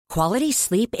Quality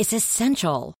sleep is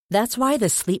essential. That's why the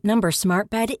Sleep Number Smart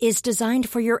Bed is designed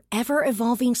for your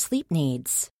ever-evolving sleep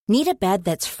needs. Need a bed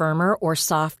that's firmer or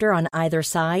softer on either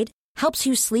side? Helps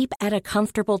you sleep at a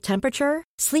comfortable temperature?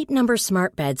 Sleep Number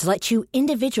Smart Beds let you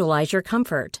individualize your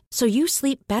comfort, so you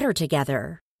sleep better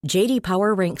together. J.D.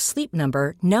 Power ranks Sleep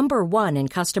Number number 1 in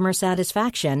customer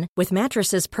satisfaction with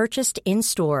mattresses purchased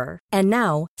in-store. And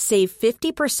now, save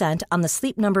 50% on the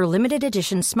Sleep Number Limited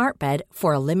Edition Smart Bed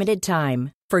for a limited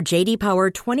time. For J.D. Power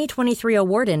 2023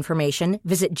 award information,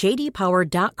 visit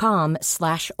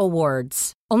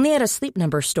jdpower.com/awards. Only at a Sleep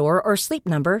Number store or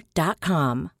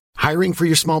sleepnumber.com. Hiring for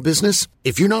your small business?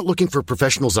 If you're not looking for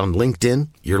professionals on LinkedIn,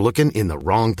 you're looking in the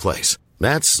wrong place.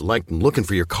 That's like looking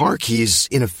for your car keys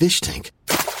in a fish tank.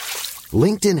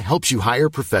 LinkedIn helps you hire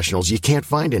professionals you can't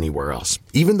find anywhere else,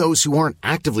 even those who aren't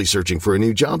actively searching for a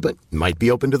new job but might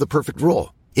be open to the perfect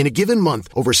role. In a given month,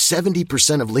 over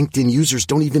 70% of LinkedIn users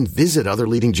don't even visit other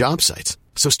leading job sites.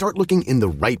 So start looking in the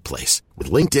right place.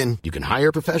 With LinkedIn, you can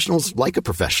hire professionals like a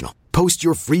professional. Post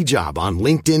your free job on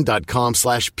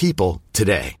linkedin.com/people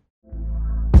today.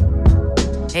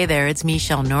 Hey there, it's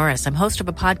Michelle Norris. I'm host of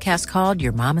a podcast called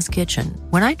Your Mama's Kitchen.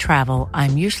 When I travel,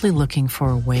 I'm usually looking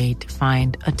for a way to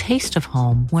find a taste of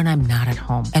home when I'm not at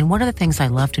home. And one of the things I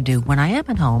love to do when I am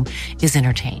at home is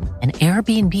entertain. And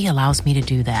Airbnb allows me to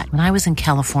do that. When I was in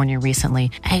California recently,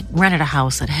 I rented a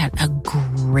house that had a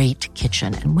great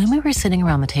kitchen. And when we were sitting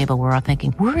around the table, we were all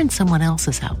thinking, we're in someone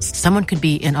else's house. Someone could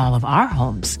be in all of our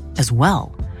homes as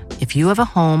well. If you have a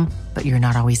home, but you're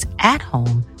not always at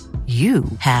home, you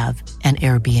have an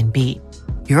Airbnb.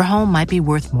 Your home might be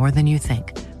worth more than you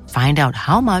think. Find out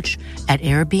how much at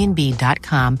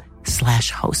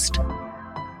airbnb.com/host.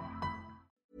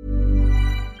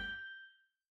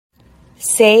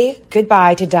 Say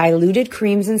goodbye to diluted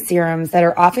creams and serums that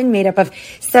are often made up of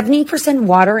 70%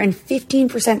 water and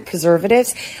 15%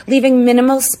 preservatives, leaving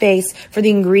minimal space for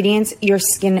the ingredients your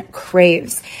skin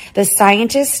craves. The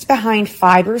scientists behind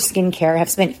Fiber Skincare have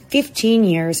spent 15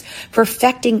 years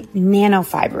perfecting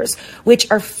nanofibers, which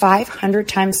are 500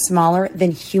 times smaller than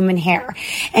human hair.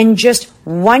 And just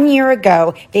 1 year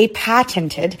ago, they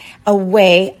patented a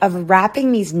way of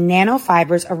wrapping these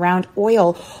nanofibers around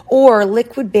oil or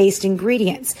liquid-based ingredients.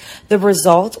 The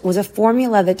result was a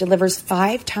formula that delivers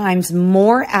 5 times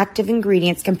more active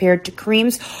ingredients compared to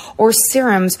creams or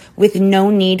serums with no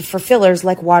need for fillers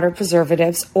like water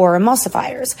preservatives or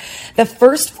emulsifiers. The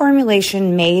first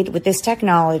formulation made with this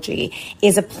technology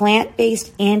is a plant-based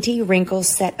anti-wrinkle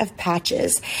set of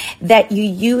patches that you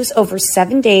use over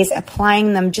 7 days,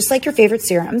 applying them just like your favorite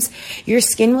serums. Your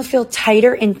skin will feel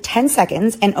tighter in 10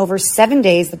 seconds, and over 7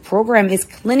 days, the program is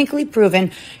clinically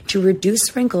proven to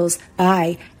reduce wrinkles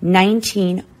by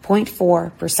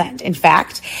 19.4%. In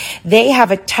fact, they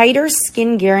have a tighter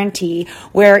skin guarantee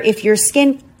where if your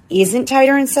skin isn't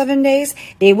tighter in 7 days,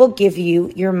 they will give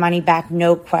you your money back,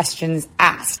 no questions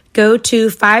asked. Go to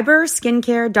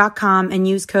fiberskincare.com and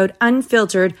use code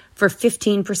UNFILTERED for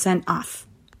 15% off.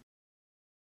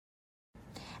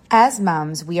 As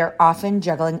moms, we are often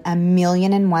juggling a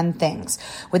million and one things.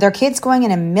 With our kids going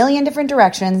in a million different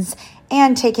directions,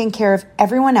 and taking care of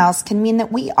everyone else can mean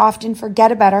that we often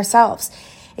forget about ourselves.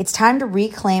 It's time to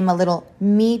reclaim a little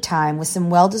me time with some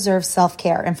well-deserved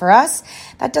self-care. And for us,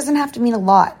 that doesn't have to mean a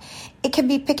lot. It can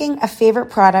be picking a favorite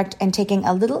product and taking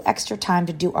a little extra time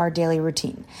to do our daily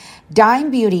routine. Dime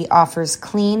Beauty offers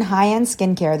clean, high-end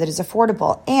skincare that is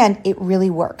affordable, and it really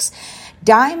works.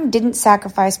 Dime didn't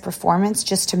sacrifice performance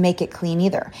just to make it clean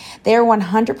either. They are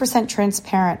 100%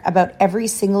 transparent about every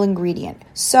single ingredient,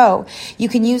 so you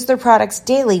can use their products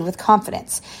daily with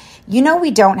confidence. You know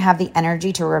we don't have the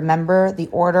energy to remember the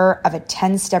order of a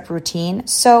 10-step routine,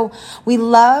 so we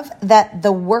love that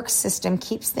the work system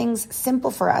keeps things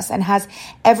simple for us and has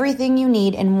everything you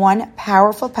need in one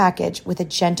powerful package with a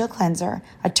gentle cleanser,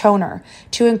 a toner,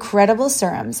 2 incredible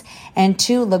serums, and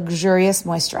 2 luxurious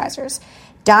moisturizers.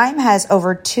 Dime has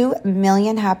over 2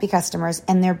 million happy customers,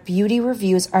 and their beauty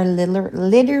reviews are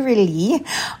literally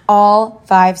all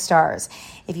 5 stars.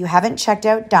 If you haven't checked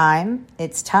out Dime,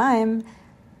 it's time.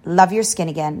 Love your skin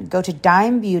again. Go to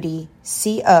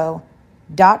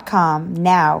dimebeautyco.com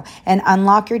now and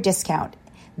unlock your discount.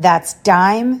 That's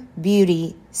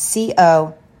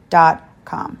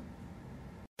dimebeautyco.com.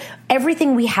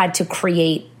 Everything we had to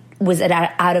create was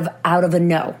out of a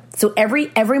no. So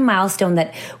every milestone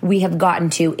that we have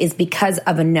gotten to is because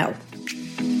of a no.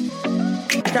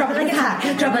 Drop it like it's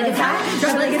hot. Drop it like it's hot.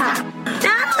 Drop it like it's hot.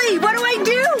 Natalie, what do I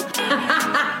do?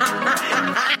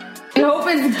 I hope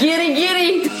it's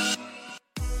giddy.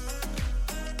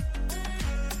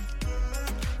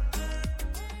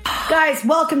 Guys,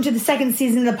 welcome to the second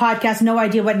season of the podcast. No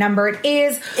idea what number it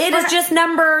is. It is just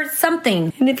number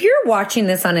something. And if you're watching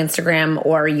this on Instagram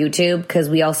or YouTube, because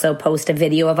we also post a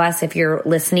video of us if you're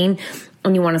listening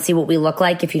and you want to see what we look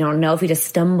like, if you don't know, if you just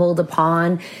stumbled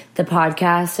upon the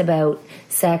podcast about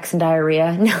sex and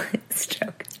diarrhea. No, it's a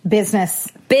joke. Business.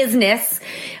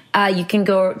 You can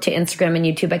go to Instagram and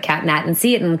YouTube at Cat Nat and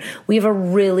see it. And we have a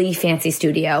really fancy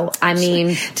studio. I mean,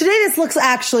 today this looks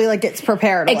actually like it's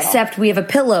prepared. Except we have a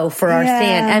pillow for our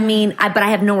stand. I mean, but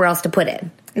I have nowhere else to put it.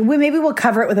 Maybe we'll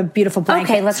cover it with a beautiful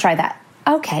blanket. Okay, let's try that.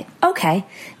 Okay.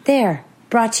 There.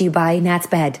 Brought to you by Nat's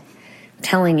Bed. I'm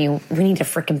telling you, we need a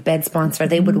freaking bed sponsor.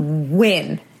 They would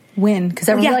win. Because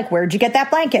everyone's like, where'd you get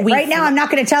that blanket? Right now, I'm not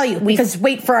going to tell you because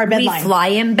wait for our bed line. We fly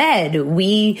in bed.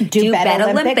 We do bed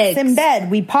Olympics in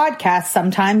bed. We podcast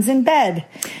sometimes in bed.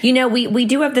 You know, we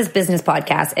do have this business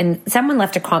podcast, and someone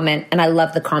left a comment, and I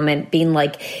love the comment being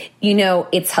like, you know,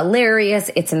 it's hilarious,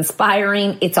 it's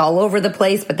inspiring, it's all over the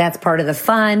place, but that's part of the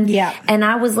fun. Yeah. And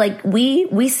I was like, we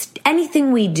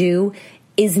anything we do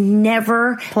is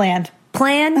never planned,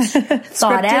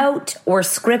 thought out, or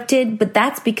scripted, but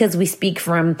that's because we speak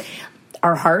from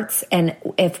our hearts. And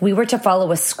if we were to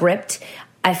follow a script,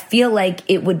 I feel like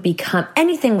it would become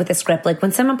anything with a script. Like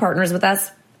when someone partners with us,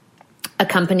 a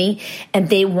company, and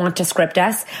they want to script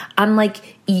us, I'm like,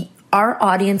 our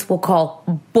audience will call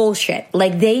bullshit.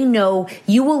 Like they know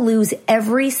you will lose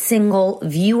every single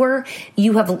viewer.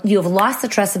 You have lost the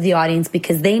trust of the audience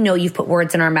because they know you've put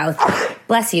words in our mouth.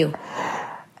 Bless you.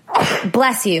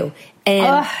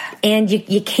 And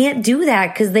you can't do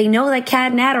that because they know that Cat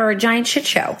and Nat are a giant shit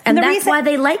show. And that's why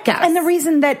they like us. And the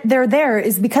reason that they're there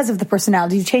is because of the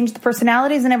personality. You change the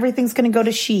personalities and everything's going to go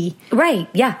to she. Right,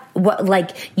 yeah.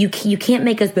 You can't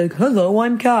make us be like, hello,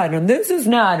 I'm Cat and this is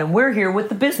Nat and we're here with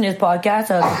the business podcast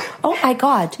of, oh my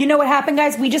God. You know what happened,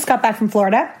 guys? We just got back from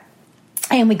Florida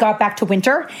and we got back to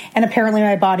winter and apparently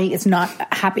my body is not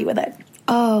happy with it.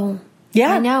 Oh.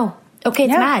 Yeah. I know. Okay,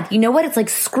 it's mad. You know what? It's like,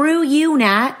 screw you,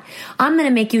 Nat. I'm going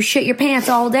to make you shit your pants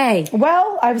all day.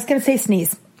 Well, I was going to say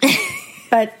sneeze.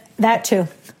 But that too.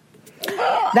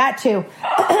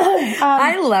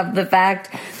 I love the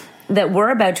fact that we're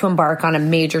about to embark on a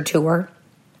major tour.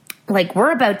 Like,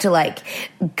 we're about to,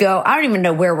 go. I don't even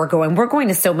know where we're going. We're going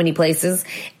to so many places,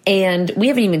 and we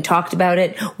haven't even talked about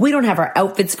it. We don't have our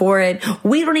outfits for it.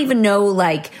 We don't even know,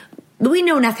 we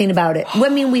know nothing about it. I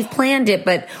mean, we've planned it,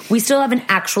 but we still haven't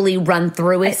actually run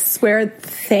through it. I swear,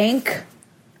 thank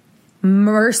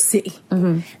mercy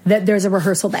that there's a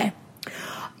rehearsal day.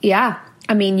 Yeah.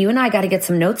 I mean, you and I got to get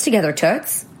some notes together,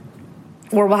 Toots.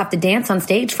 Or we'll have to dance on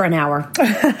stage for an hour.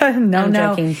 No.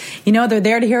 Joking. You know, they're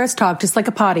there to hear us talk, just like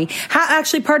a potty.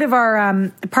 Actually, part of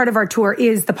our tour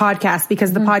is the podcast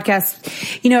because the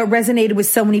podcast, you know, it resonated with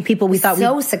so many people. We thought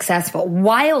successful,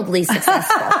 wildly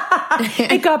successful.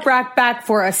 It got brought back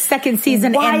for a second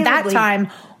season, and that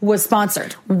time was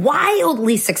sponsored.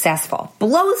 Wildly successful.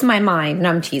 Blows my mind. No,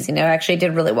 I'm teasing. I actually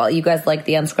did really well. You guys like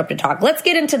the unscripted talk. Let's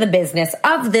get into the business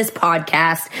of this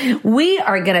podcast. We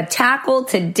are going to tackle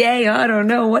today, I don't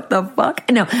know what the fuck.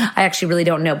 No, I actually really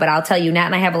don't know, but I'll tell you, Nat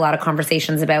and I have a lot of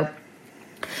conversations about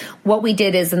what we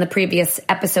did is in the previous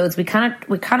episodes, we kind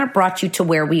of brought you to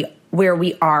where we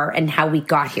are and how we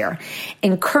got here.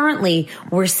 And currently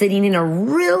we're sitting in a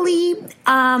really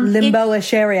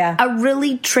limbo-ish area. A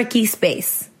really tricky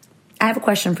space. I have a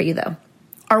question for you though.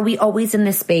 Are we always in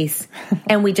this space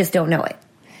and we just don't know it?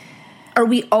 Are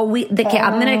we always I'm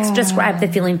going to describe the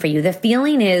feeling for you. The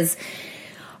feeling is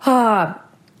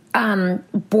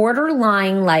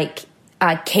borderline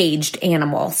a caged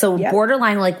animal. So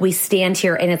borderline, we stand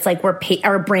here and it's like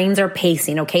our brains are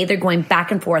pacing, okay? They're going back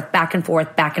and forth, back and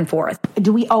forth, back and forth.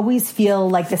 Do we always feel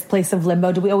like this place of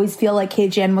limbo? Do we always feel like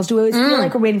caged animals? Do we always feel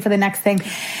like we're waiting for the next thing?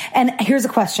 And here's a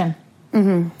question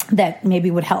that maybe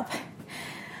would help.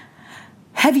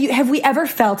 Have we ever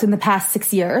felt in the past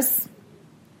 6 years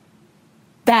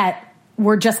that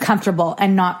we're just comfortable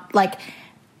and not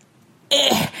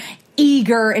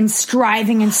eager and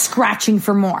striving and scratching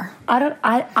for more?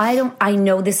 I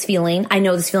know this feeling. I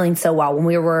know this feeling so well. When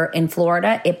we were in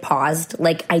Florida, it paused.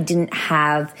 I didn't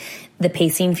have the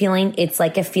pacing feeling. It's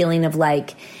like a feeling of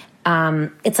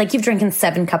it's like you've drinking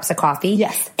 7 cups of coffee.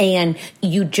 Yes. And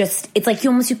it's like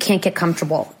you can't get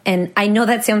comfortable. And I know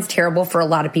that sounds terrible for a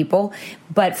lot of people,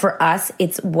 but for us,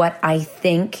 it's what I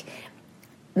think.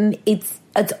 It's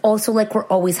also like we're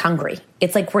always hungry.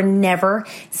 It's like we're never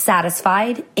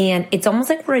satisfied. And it's almost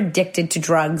like we're addicted to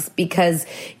drugs because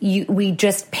we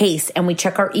just pace and we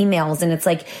check our emails. And it's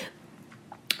like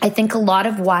I think a lot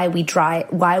of why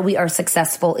we are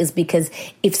successful is because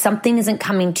if something isn't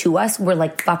coming to us, we're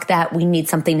like, fuck that, we need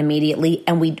something immediately.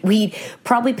 And we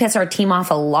probably piss our team off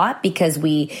a lot because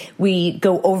we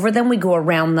go over them, we go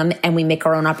around them, and we make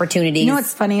our own opportunities. You know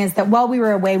what's funny is that while we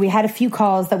were away, we had a few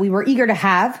calls that we were eager to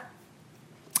have.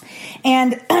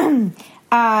 And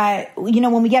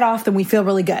when we get off them, we feel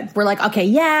really good. We're like, okay,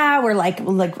 yeah, we're like a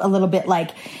little bit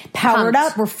like powered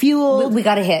up. We're fueled. We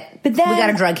got a hit. But then we got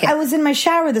a drug hit. I was in my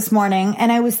shower this morning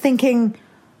and I was thinking,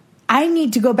 I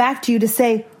need to go back to you to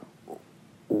say,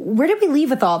 where did we leave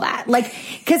with all that? Like,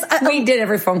 because we did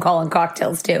every phone call and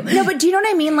cocktails too. No, but do you know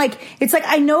what I mean? Like, it's like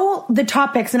I know the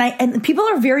topics, and people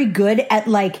are very good at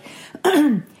like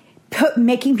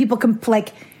making people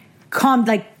calm.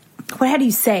 Like, how do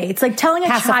you say? It's like telling a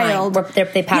child.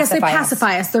 They pacify yes, they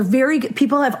pacify us. They're very good.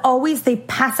 People they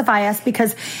pacify us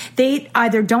because they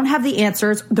either don't have the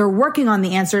answers, they're working on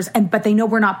the answers, but they know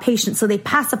we're not patient, so they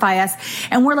pacify us,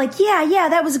 and we're like, yeah,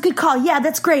 that was a good call. Yeah,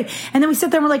 that's great. And then we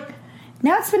sit there and we're like,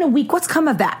 now it's been a week. What's come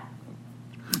of that?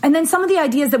 And then some of the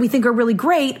ideas that we think are really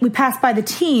great, we pass by the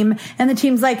team, and the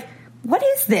team's like, what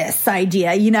is this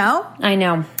idea, you know? I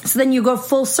know. So then you go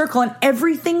full circle, and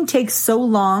everything takes so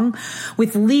long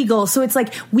with legal. So it's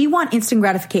like, we want instant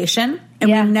gratification, and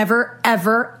we never,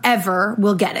 ever, ever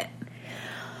will get it.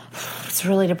 It's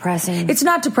really depressing. It's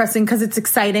not depressing because it's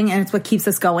exciting and it's what keeps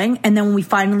us going. And then when we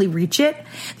finally reach it,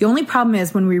 the only problem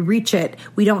is when we reach it,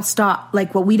 we don't stop.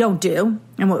 Like what we don't do.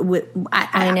 And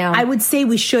I know. I would say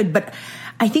we should, but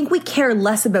I think we care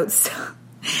less about...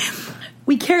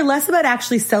 We care less about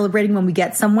actually celebrating when we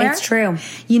get somewhere. It's true.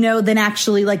 Than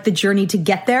actually like the journey to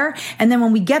get there. And then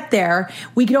when we get there,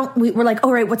 we're like,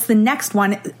 all right, what's the next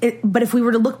one? But if we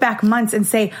were to look back months and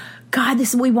say, God, this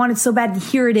is what we wanted so bad, and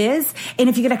here it is. And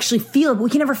if you could actually feel it, but we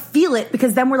can never feel it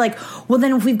because then we're like, well,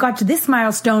 then if we've got to this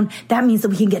milestone, that means that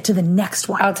we can get to the next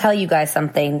one. I'll tell you guys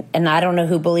something, and I don't know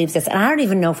who believes this, and I don't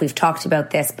even know if we've talked about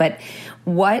this, but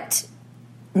what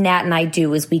Nat and I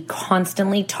do is we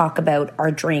constantly talk about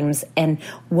our dreams and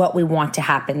what we want to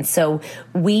happen. So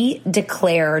we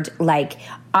declared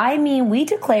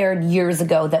years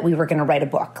ago that we were going to write a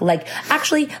book. Like,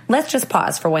 actually, let's just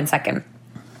pause for 1 second.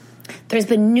 There's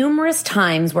been numerous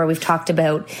times where we've talked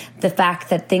about the fact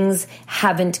that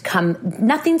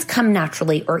nothing's come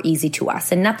naturally or easy to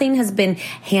us, and nothing has been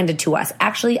handed to us.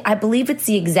 Actually, I believe it's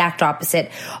the exact opposite.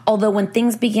 Although when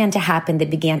things began to happen, they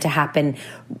began to happen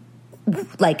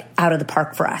like out of the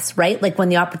park for us, right? Like when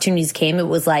the opportunities came, it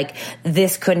was like,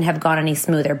 this couldn't have gone any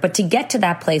smoother. But to get to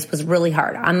that place was really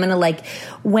hard.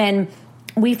 When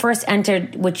we first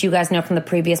entered, which you guys know from the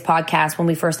previous podcast, when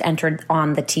we first entered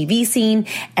on the TV scene,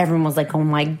 everyone was like, oh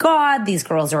my God, these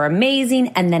girls are amazing.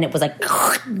 And then it was like,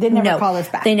 they never called us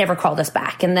back. They never called us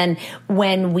back. And then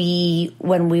when we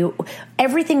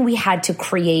everything we had to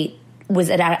create was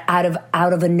out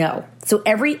of a no. So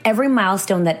every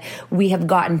milestone that we have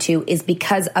gotten to is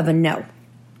because of a no.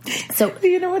 So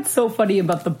you know what's so funny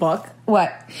about the book? What?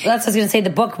 That's what I was going to say. The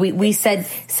book, we said,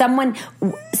 someone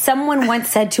once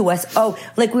said to us, oh,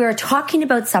 like we were talking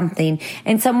about something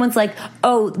and someone's like,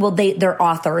 oh, well, they're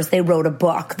authors. They wrote a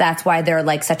book. That's why they're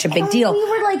like such a big deal. We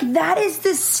were like, that is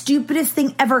the stupidest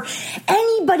thing ever.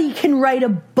 Anybody can write a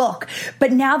book,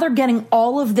 but now they're getting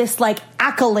all of this like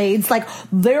accolades, like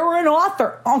they're an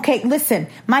author. Okay, listen,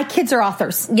 my kids are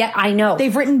authors. Yeah, I know.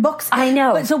 They've written books. I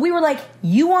know. But so we were like,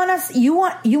 we want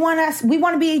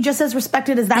to be just as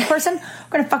respected as that person.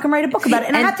 We're going to fucking write a book about it.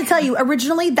 And I have to tell you,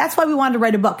 originally, that's why we wanted to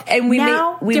write a book. And we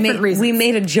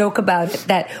made a joke about it,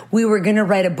 that we were going to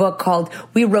write a book called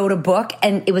We Wrote a Book,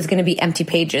 and it was going to be empty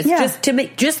pages. Yeah.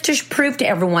 Just to prove to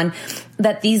everyone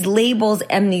that these labels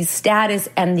and these status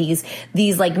and these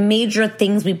like major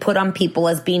things we put on people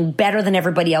as being better than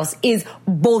everybody else is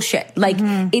bullshit. Like,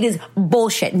 it is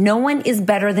bullshit. No one is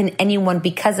better than anyone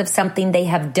because of something they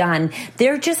have done.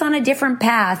 They're just on a different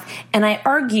path. And I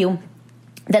argue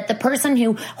that the person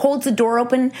who holds the door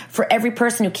open for every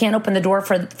person who can't open the door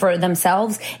for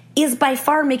themselves is by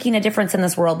far making a difference in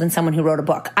this world than someone who wrote a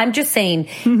book. I'm just saying,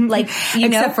 like,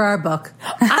 except for our book.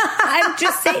 I'm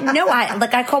just saying,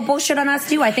 I call bullshit on us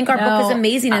too. I think our book is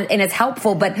amazing and it's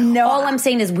helpful, but all I'm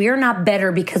saying is we're not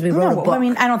better because we wrote a book. I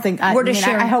mean, I don't think,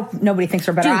 I hope nobody thinks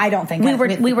we're better. Dude, I don't think.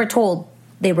 We were told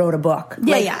they wrote a book.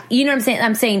 Yeah. You know what I'm saying?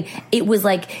 I'm saying it was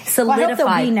like solidified. Well, I hope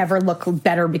that we never look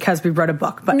better because we wrote a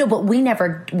book. But no, but we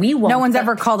won't. No one's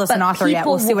ever called us an author yet.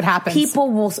 We'll see what happens.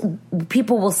 People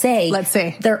will say, let's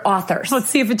see, they're authors. Let's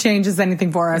see if it changes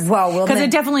anything for us. Well, because it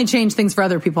definitely changed things for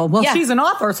other people. Well, she's an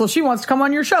author, so she wants to come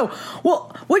on your show.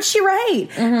 Well, what'd she write?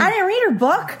 I didn't read her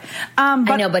book.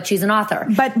 I know, but she's an author.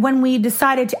 But when we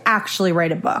decided to actually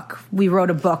write a book, we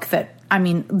wrote a book that I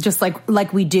mean, just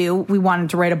like we do, we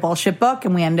wanted to write a bullshit book,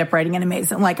 and we ended up writing an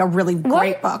amazing, like a really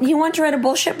great book. You want to write a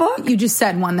bullshit book? You just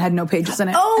said one that had no pages in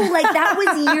it. Oh, like that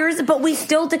was years, but we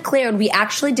still declared. We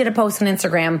actually did a post on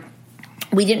Instagram.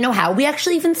 We didn't know how. We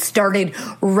actually even started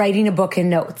writing a book in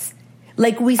notes.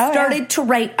 Like we started to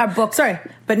write a book. Sorry,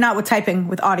 but not with typing,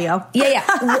 with audio.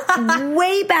 Yeah.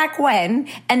 Way back when.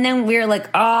 And then we were like,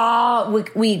 oh,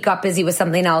 we got busy with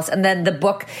something else. And then the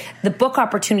book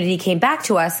opportunity came back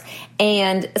to us.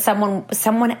 And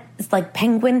someone like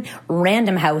Penguin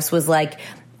Random House was like,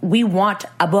 we want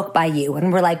a book by you.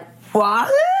 And we're like,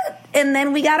 what? And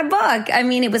then we got a book. I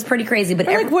mean, it was pretty crazy. But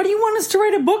like, what do you want us to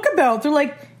write a book about? They're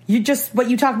like, what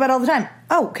you talk about all the time.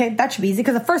 Oh, okay, that should be easy.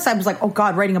 Because at first I was like, oh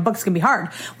God, writing a book is going to be hard.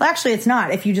 Well, actually, it's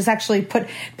not. If you just actually put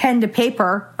pen to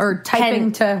paper or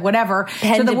typing to whatever,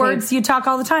 to the words you talk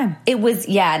all the time. It was,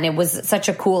 and it was such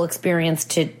a cool experience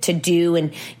to do.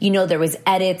 And, there was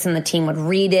edits and the team would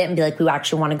read it and be like, we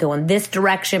actually want to go in this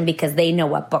direction because they know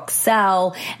what books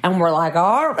sell. And we're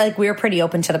like, we were pretty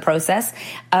open to the process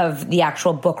of the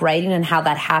actual book writing and how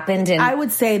that happened. And I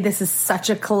would say this is such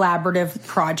a collaborative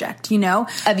project,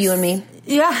 Of you and me.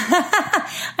 Yeah.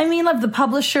 I mean, of the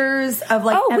publishers, of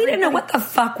like... we didn't know what the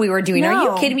fuck we were doing. No. Are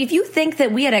you kidding me? If you think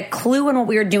that we had a clue in what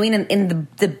we were doing in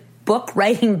the book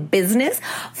writing business,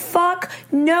 fuck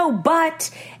no. But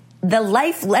the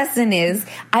life lesson is,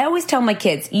 I always tell my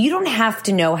kids, you don't have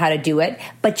to know how to do it,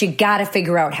 but you got to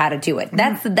figure out how to do it.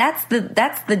 That's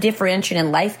the differentiation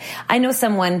in life. I know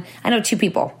two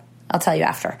people, I'll tell you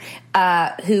after,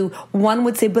 who one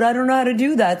would say, but I don't know how to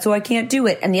do that, so I can't do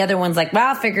it. And the other one's like,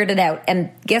 well, I figured it out.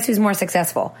 And guess who's more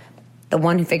successful? The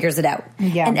one who figures it out.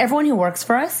 Yeah. And everyone who works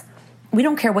for us, we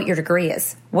don't care what your degree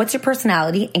is. What's your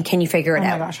personality, and can you figure it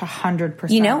out? Oh my gosh,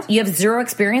 100%. You have zero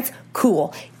experience?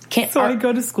 Cool. I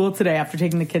go to school today after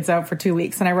taking the kids out for 2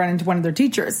 weeks, and I run into one of their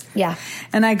teachers. Yeah.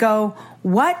 And I go,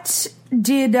 what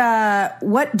did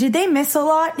they miss a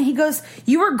lot? And he goes,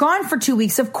 you were gone for 2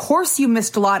 weeks. Of course you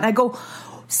missed a lot. And I go,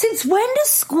 since when does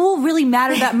school really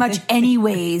matter that much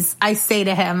anyways? I say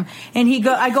to him. And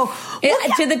I go,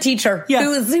 to the teacher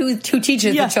who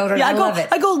teaches the children. I love it.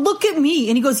 I go, look at me.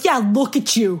 And he goes, yeah, look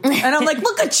at you. And I'm like,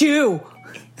 look at you.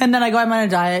 And then I go, I'm on a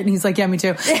diet. And he's like, yeah, me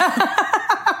too.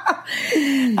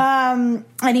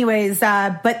 Anyways,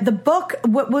 but the book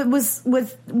was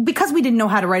because we didn't know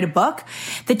how to write a book.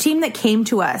 The team that came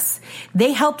to us,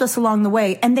 they helped us along the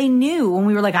way, and they knew when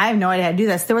we were like, I have no idea how to do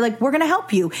this. They were like, we're going to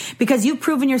help you because you've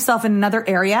proven yourself in another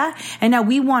area, and now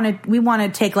we want to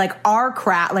take like our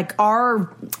craft, like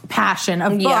our passion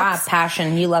of books. Yeah,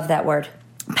 passion. You love that word.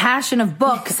 Passion of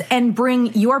books, and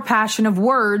bring your passion of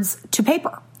words to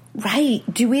paper. Right.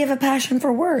 Do we have a passion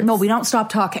for words? No, we don't stop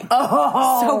talking.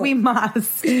 Oh. So we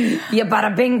must. Yeah,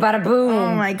 bada bing, bada boom.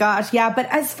 Oh my gosh. Yeah, but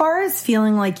as far as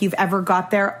feeling like you've ever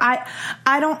got there, I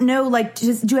don't know, like,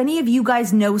 do any of you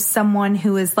guys know someone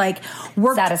who is like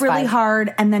worked satisfied really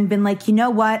hard and then been like, you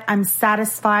know what, I'm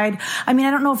satisfied? I mean,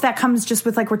 I don't know if that comes just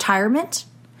with like retirement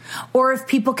or if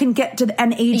people can get to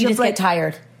an age of like... get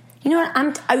tired. You know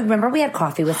what? I remember we had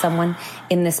coffee with someone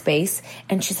in this space,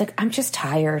 and she's like, I'm just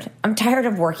tired. I'm tired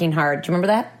of working hard. Do you remember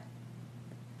that?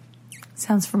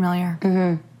 Sounds familiar.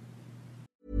 Mm-hmm.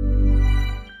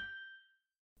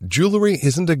 Jewelry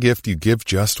isn't a gift you give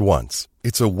just once.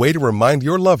 It's a way to remind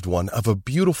your loved one of a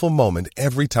beautiful moment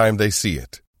every time they see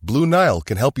it. Blue Nile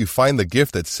can help you find the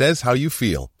gift that says how you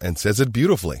feel and says it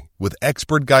beautifully, with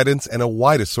expert guidance and a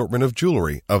wide assortment of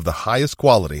jewelry of the highest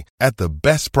quality at the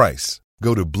best price.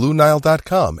 Go to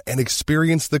BlueNile.com and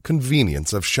experience the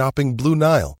convenience of shopping Blue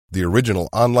Nile, the original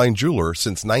online jeweler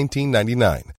since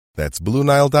 1999. That's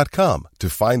BlueNile.com to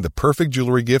find the perfect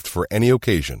jewelry gift for any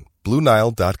occasion.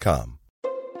 BlueNile.com.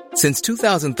 Since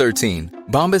 2013,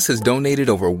 Bombas has donated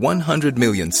over 100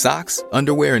 million socks,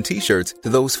 underwear, and T-shirts to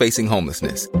those facing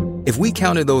homelessness. If we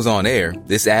counted those on air,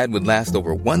 this ad would last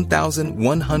over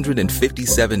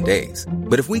 1,157 days.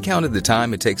 But if we counted the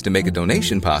time it takes to make a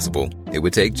donation possible, it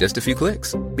would take just a few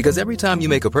clicks. Because every time you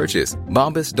make a purchase,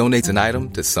 Bombas donates an item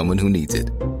to someone who needs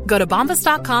it. Go to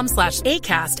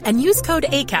bombas.com/ACAST and use code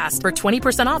ACAST for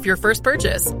 20% off your first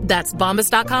purchase. That's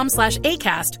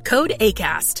bombas.com/ACAST, code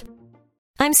ACAST.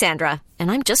 I'm Sandra, and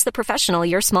I'm just the professional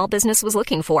your small business was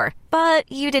looking for.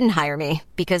 But you didn't hire me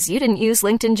because you didn't use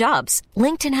LinkedIn Jobs.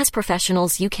 LinkedIn has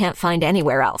professionals you can't find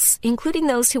anywhere else, including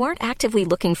those who aren't actively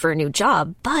looking for a new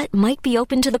job, but might be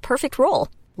open to the perfect role,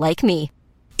 like me.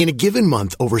 In a given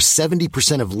month, over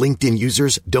 70% of LinkedIn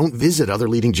users don't visit other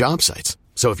leading job sites.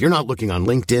 So if you're not looking on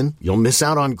LinkedIn, you'll miss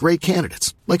out on great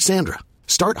candidates like Sandra.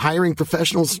 Start hiring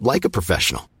professionals like a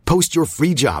professional. Post your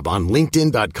free job on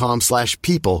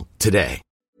linkedin.com/people today.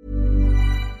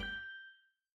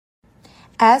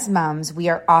 As moms, we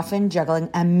are often juggling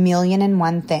a million and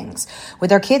one things.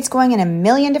 With our kids going in a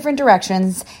million different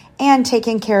directions and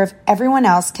taking care of everyone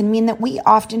else can mean that we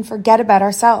often forget about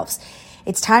ourselves.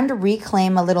 It's time to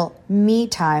reclaim a little me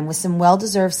time with some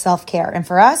well-deserved self-care. And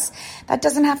for us, that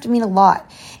doesn't have to mean a lot.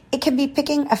 It can be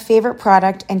picking a favorite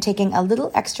product and taking a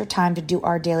little extra time to do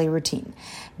our daily routine.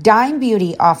 Dime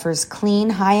Beauty offers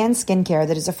clean, high-end skincare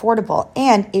that is affordable,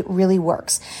 and it really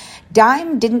works.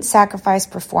 Dime didn't sacrifice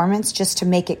performance just to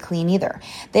make it clean either.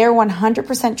 They are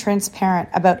 100% transparent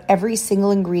about every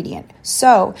single ingredient,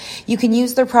 so you can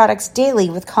use their products daily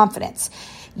with confidence.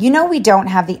 You know we don't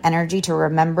have the energy to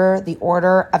remember the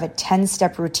order of a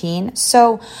 10-step routine,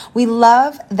 so we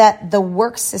love that the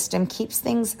work system keeps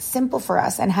things simple for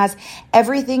us and has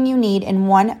everything you need in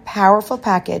one powerful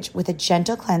package with a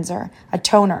gentle cleanser, a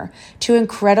toner, 2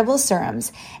 incredible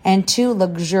serums, and 2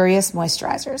 luxurious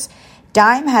moisturizers.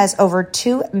 Dime has over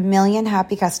 2 million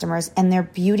happy customers, and their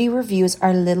beauty reviews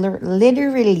are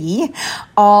literally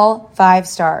all 5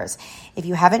 stars. If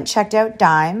you haven't checked out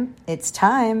Dime, it's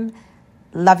time.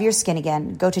 Love your skin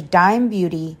again. Go to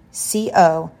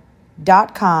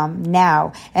dimebeautyco.com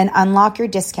now and unlock your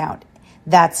discount.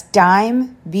 That's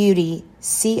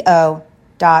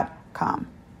dimebeautyco.com.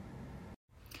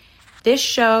 This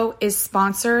show is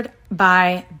sponsored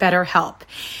by BetterHelp.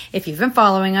 If you've been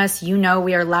following us, you know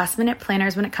we are last-minute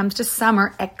planners when it comes to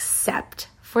summer, except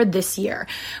for this year.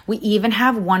 We even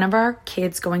have one of our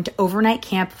kids going to overnight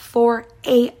camp for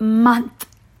a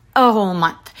whole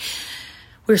month.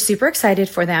 We're super excited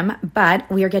for them, but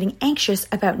we are getting anxious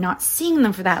about not seeing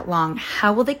them for that long.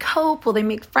 How will they cope? Will they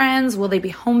make friends? Will they be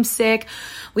homesick?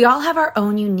 We all have our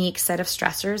own unique set of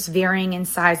stressors, varying in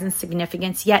size and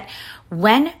significance, yet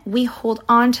when we hold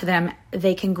on to them,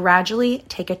 they can gradually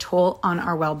take a toll on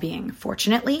our well-being.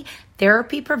 Fortunately,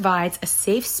 therapy provides a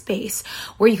safe space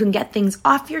where you can get things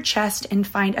off your chest and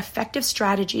find effective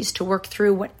strategies to work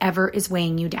through whatever is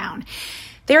weighing you down.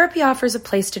 Therapy offers a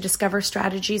place to discover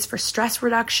strategies for stress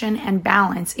reduction and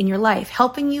balance in your life,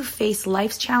 helping you face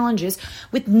life's challenges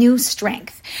with new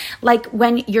strength. Like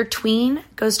when your tween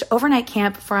goes to overnight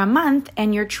camp for a month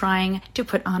and you're trying to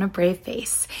put on a brave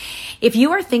face. If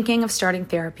you are thinking of starting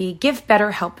therapy, give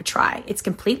BetterHelp a try. It's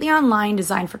completely online,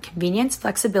 designed for convenience,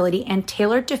 flexibility, and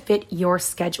tailored to fit your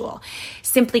schedule.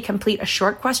 Simply complete a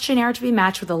short questionnaire to be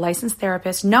matched with a licensed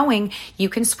therapist, knowing you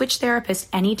can switch therapists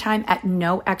anytime at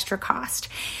no extra cost.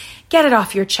 Get it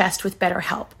off your chest with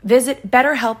BetterHelp. Visit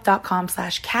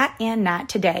betterhelp.com/catandnat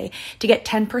today to get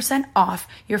 10% off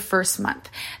your first month.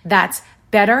 That's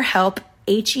BetterHelp,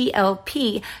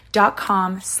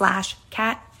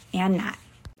 HELP.com/catandnat.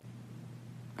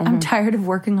 I'm tired of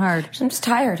working hard. I'm just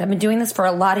tired. I've been doing this for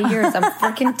a lot of years. I'm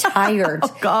freaking tired.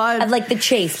 Oh, God. I like the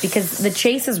chase, because the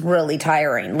chase is really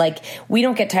tiring. Like, we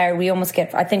don't get tired. We almost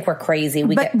get, I think we're crazy.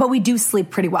 But we do sleep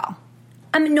pretty well.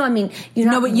 You know what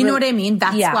I mean?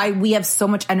 That's why we have so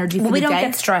much energy for the day. We don't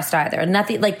get stressed either.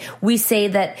 Nothing, like, we say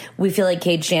that we feel like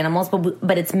caged animals,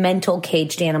 but it's mental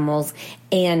caged animals.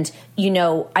 And,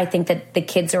 I think that the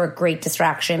kids are a great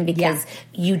distraction because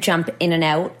you jump in and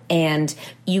out and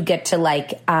you get to,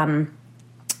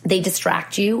 they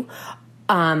distract you.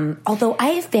 Although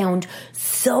I have found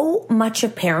so much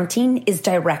of parenting is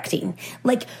directing.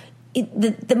 Like,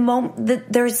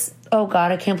 there's, oh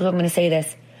God, I can't believe I'm going to say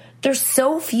this. There's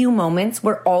so few moments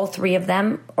where all 3 of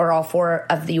them, or all 4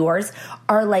 of yours,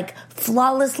 are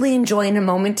flawlessly enjoying a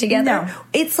moment together. No.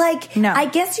 It's I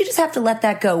guess you just have to let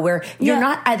that go, where you're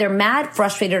not either mad,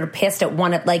 frustrated, or pissed at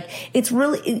one. It's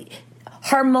really...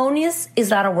 Harmonious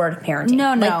is not a word of parenting.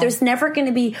 No. There's never going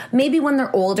to be, maybe when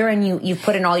they're older and you've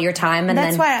put in all your time, and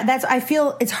that's why I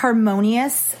feel it's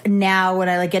harmonious now when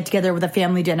I get together with a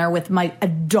family dinner with my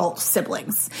adult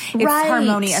siblings. It's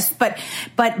harmonious, but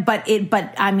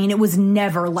it was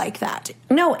never like that.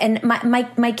 No, and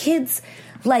my kids,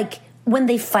 when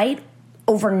they fight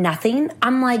over nothing,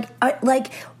 I'm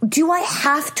do I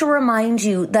have to remind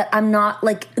you that I'm not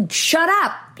shut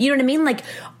up? You know what I mean?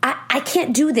 I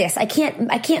can't do this. I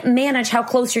can't manage how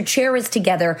close your chair is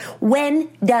together. When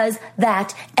does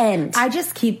that end? I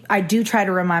do try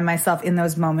to remind myself in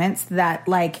those moments that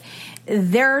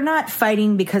they're not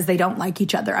fighting because they don't like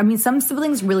each other. I mean, some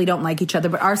siblings really don't like each other,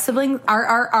 but our siblings,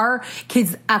 our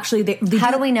kids actually, they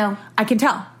how do we know? I can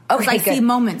tell. Okay, I see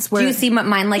moments where... Do you see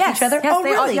mine like each other? Yes,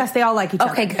 really? They all like each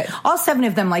other. Okay, good. All 7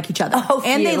 of them like each other. Oh,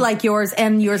 and they like yours,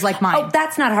 and yours like mine. Oh,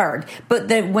 that's not hard. But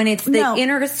when it's the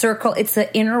inner circle, it's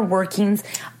the inner workings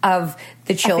of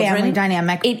the children. A family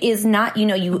dynamic. It is not,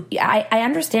 I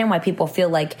understand why people feel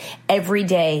like every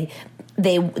day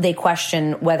they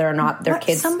question whether or not their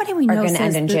kids are going to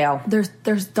end in jail.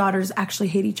 Their daughters actually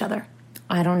hate each other.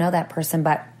 I don't know that person,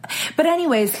 but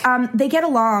anyways, they get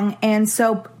along, and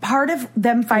so part of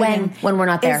them fighting when we're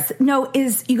not there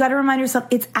is you got to remind yourself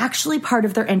it's actually part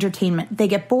of their entertainment. They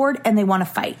get bored and they want to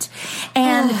fight,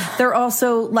 and they're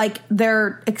also like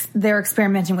they're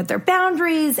experimenting with their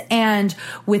boundaries and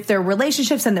with their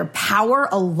relationships and their power,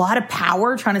 a lot of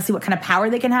power, trying to see what kind of power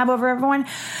they can have over everyone.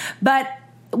 But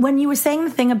when you were saying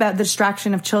the thing about the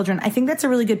distraction of children, I think that's a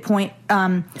really good point.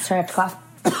 Sorry, I coughed.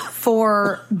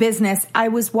 For business, I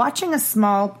was watching a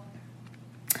small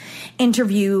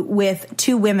interview with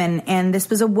two women, and this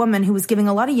was a woman who was giving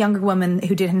a lot of younger women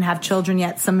who didn't have children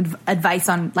yet some advice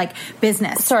on like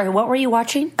business. Sorry, what were you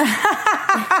watching?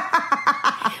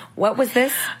 What was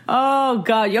this? Oh,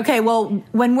 God. Okay, well,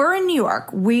 when we're in New York,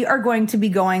 we are going to be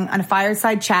going on a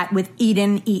fireside chat with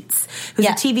Eden Eats, who's a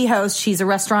TV host. She's a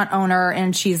restaurant owner,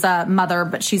 and she's a mother,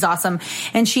 but she's awesome.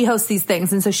 And she hosts these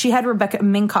things. And so she had Rebecca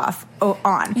Minkoff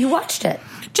on. You watched it?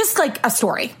 Just like a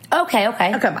story. Okay.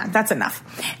 Oh, come on, that's enough.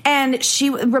 And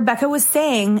Rebecca was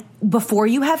saying, before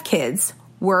you have kids,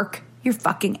 work your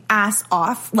fucking ass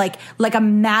off like a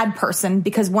mad person,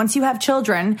 because once you have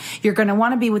children, you're going to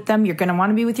want to be with them. You're going to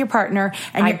want to be with your partner.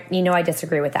 And I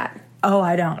disagree with that. Oh,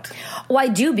 I don't. Well, I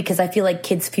do, because I feel like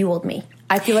kids fueled me.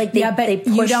 I feel like they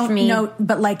pushed me. No,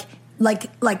 but like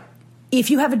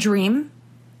if you have a dream,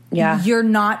 you're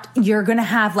going to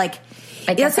have like.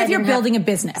 Let's say if you're building a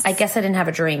business. I guess I didn't have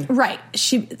a dream. Right.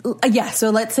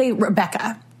 So let's say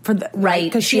Rebecca. Right,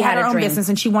 because she had her own business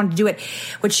and she wanted to do it.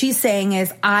 What she's saying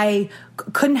is, I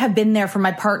couldn't have been there for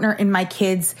my partner and my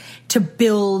kids to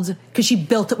build, because she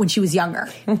built it when she was younger.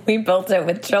 We built it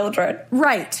with children.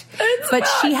 Right. But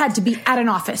she had to be at an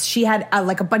office. She had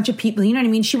like a bunch of people, you know what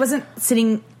I mean? She wasn't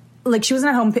sitting, like she wasn't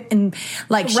at home and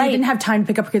like she didn't have time to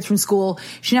pick up her kids from school.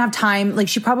 She didn't have time. Like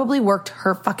she probably worked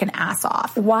her fucking ass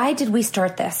off. Why did we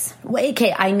start this?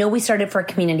 Okay, I know we started for a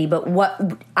community, but you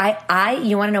want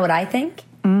to know what I think?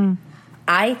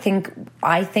 I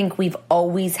think we've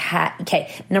always had,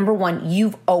 number one,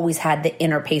 you've always had the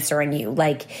inner pacer in you.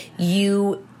 Like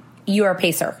you're a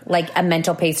pacer, like a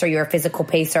mental pacer, you're a physical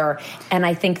pacer. And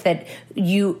I think that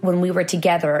when we were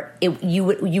together, you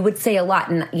would say a lot.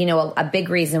 And, a big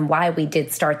reason why we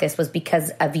did start this was because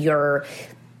of your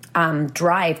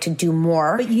drive to do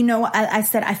more. But I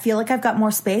said, I feel like I've got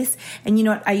more space. And you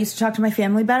know what? I used to talk to my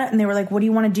family about it, and they were like, what do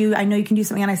you want to do? I know you can do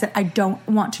something. And I said, I don't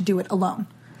want to do it alone.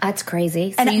 That's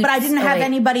crazy. But I didn't have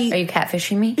anybody. Are you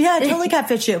catfishing me? Yeah, I totally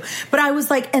catfish you. But I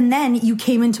was like, and then you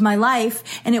came into my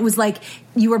life, and it was like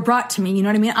you were brought to me. You know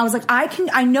what I mean? I was like,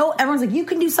 I know everyone's like, you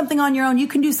can do something on your own. You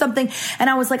can do something. And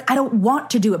I was like, I don't want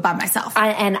to do it by myself.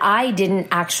 I didn't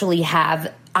actually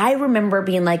have. I remember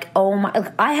being like, oh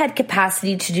my, I had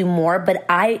capacity to do more, but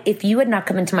if you had not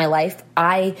come into my life,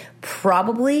 I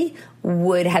probably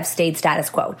would have stayed status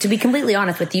quo. To be completely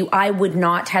honest with you, I would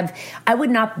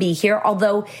not be here.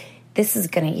 Although this is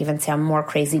going to even sound more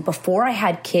crazy. Before I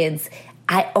had kids,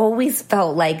 I always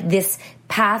felt like this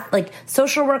path, like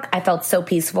social work, I felt so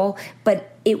peaceful,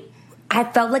 but I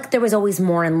felt like there was always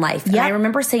more in life. Yep. And I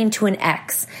remember saying to an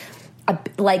ex,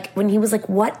 like when he was like,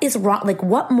 what is wrong? Like,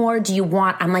 what more do you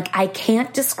want? I'm like, I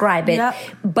can't describe it,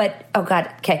 but oh God.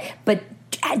 Okay. But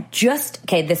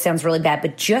this sounds really bad,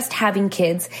 but just having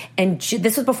kids, and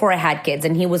this was before I had kids,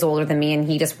 and he was older than me, and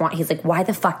he's like, why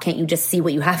the fuck can't you just see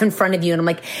what you have in front of you? And I'm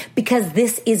like, because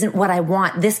this isn't what I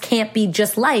want. This can't be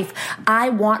just life. I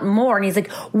want more. And he's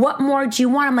like, what more do you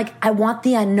want? I'm like, I want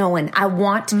the unknown. I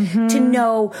want to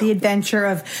know the adventure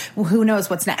of who knows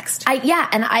what's next.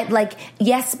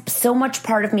 Yes, so much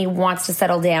part of me wants to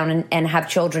settle down and have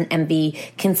children and be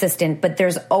consistent, but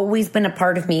there's always been a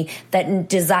part of me that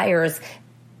desires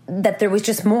that there was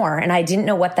just more, and I didn't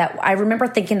know what that. I remember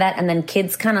thinking that, and then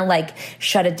kids kind of like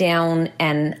shut it down,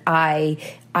 and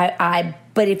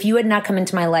but if you had not come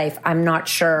into my life, I'm not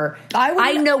sure.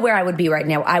 I know where I would be right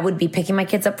now. I would be picking my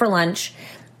kids up for lunch.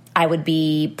 I would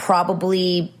be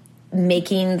probably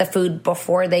making the food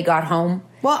before they got home.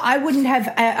 Well, I would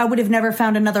have never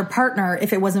found another partner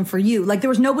if it wasn't for you. Like, there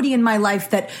was nobody in my life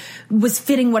that was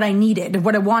fitting what I needed,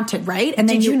 what I wanted, right? And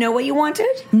then Did you know what you wanted?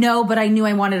 No, but I knew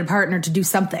I wanted a partner to do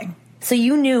something. So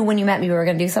you knew when you met me we were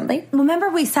going to do something? Remember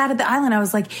we sat at the island, I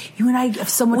was like, you and I have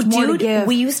so much more to give.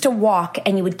 We used to walk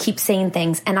and you would keep saying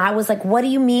things and I was like, what do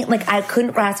you mean? Like I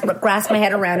couldn't grasp my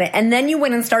head around it. And then you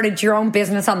went and started your own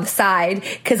business on the side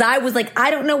because I was like,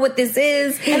 I don't know what this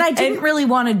is. And I didn't really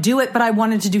want to do it, but I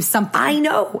wanted to do something. I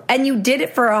know. And you did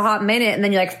it for a hot minute and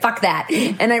then you're like, fuck that.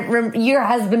 And your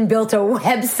husband built a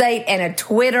website and a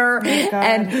Twitter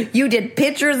and you did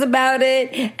pictures about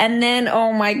it. And then,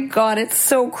 oh my God, it's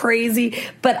so crazy.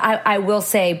 But I will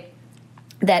say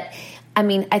that I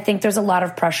mean, I think there's a lot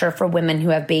of pressure for women who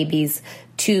have babies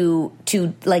to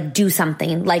like do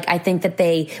something. Like, I think that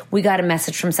we got a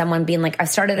message from someone being like, I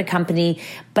started a company,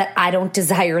 but I don't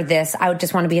desire this. I would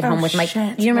just want to be at home with my,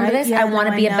 do you remember this? Yeah, I want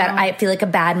to be I feel like a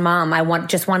bad mom. I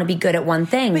just want to be good at one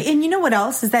thing. And you know what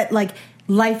else is that, like,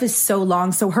 life is so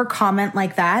long. So her comment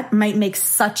like that might make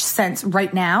such sense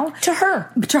right now to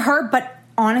her, but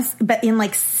in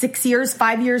like 6 years,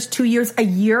 5 years, 2 years, a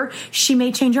year, she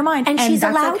may change her mind. And she's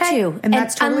allowed to. And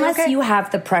that's totally unless okay. you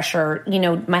have the pressure, you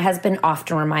know, my husband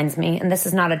often reminds me, and this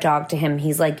is not a dog to him,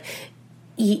 he's like,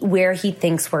 where he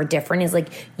thinks we're different is like,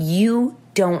 you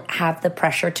don't have the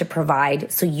pressure to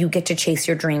provide, so you get to chase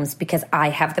your dreams because I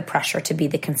have the pressure to be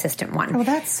the consistent one. Well,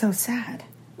 that's so sad.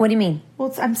 What do you mean?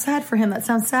 Well, I'm sad for him. That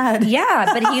sounds sad.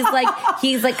 Yeah, but he's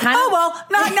like kind of. Oh well,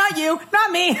 not you,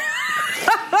 not me.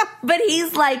 But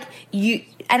he's like you,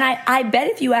 and I bet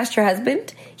if you asked your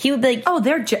husband, he would be like, "Oh,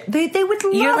 they would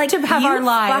love to have our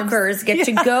lives. Fuckers get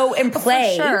to go and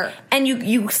play, for sure. And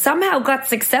you somehow got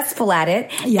successful at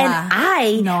it, yeah.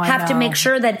 And I have to make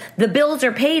sure that the bills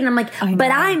are paid." And I'm like,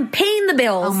 "But I'm paying the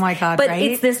bills." Oh my God! But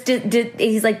right? it's this.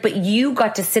 He's like, "But you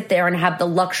got to sit there and have the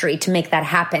luxury to make that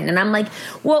happen." And I'm like,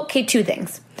 "Well, okay, two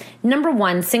things. Number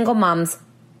one, single moms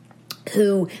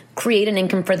who create an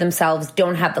income for themselves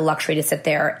don't have the luxury to sit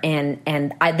there and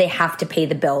they have to pay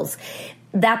the bills.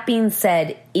 That being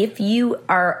said, if you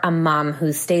are a mom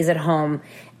who stays at home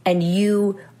and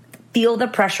you feel the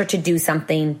pressure to do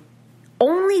something,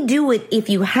 only do it if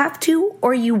you have to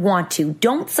or you want to.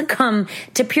 Don't succumb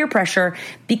to peer pressure,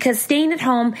 because staying at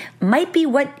home might be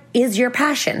what is your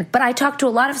passion. But I talk to a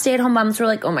lot of stay-at-home moms who are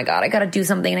like, oh my God, I got to do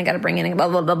something and I got to bring in blah,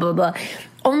 blah, blah, blah, blah.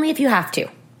 Only if you have to.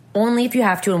 Only if you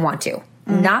have to and want to.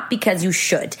 Mm-hmm. Not because you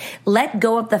should. Let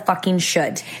go of the fucking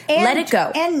should. Let it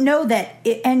go. And know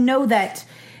that,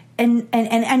 and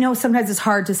I know sometimes it's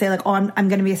hard to say like, oh, I'm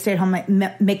going to be a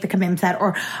stay-at-home, make the commitment to that,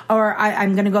 or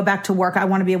I'm going to go back to work. I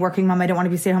want to be a working mom. I don't want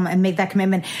to be stay-at-home, and make that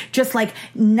commitment. Just like,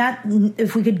 not,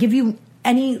 if we could give you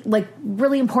any like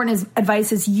really important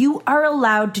advice, is you are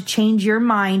allowed to change your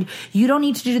mind. You don't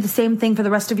need to do the same thing for the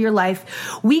rest of your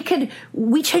life. We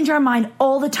change our mind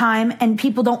all the time, and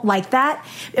people don't like that.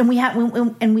 And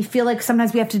we feel like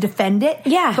sometimes we have to defend it.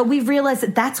 Yeah. But we've realized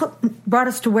that that's what brought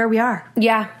us to where we are.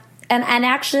 Yeah. And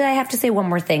actually, I have to say one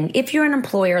more thing. If you're an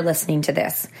employer listening to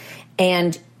this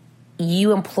and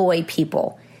you employ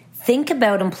people, think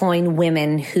about employing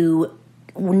women who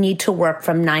need to work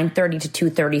from 9:30 to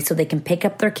 2:30 so they can pick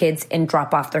up their kids and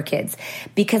drop off their kids.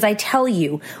 Because I tell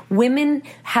you, women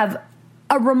have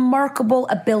a remarkable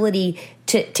ability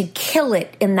to kill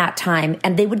it in that time,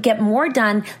 and they would get more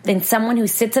done than someone who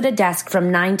sits at a desk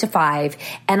from 9 to 5.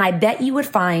 And I bet you would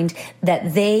find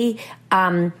that they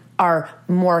are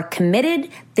more committed,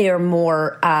 they're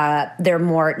more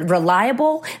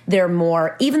reliable, they're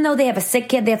more, even though they have a sick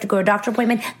kid, they have to go to a doctor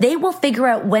appointment, they will figure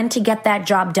out when to get that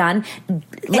job done.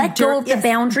 Let go of the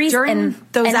boundaries during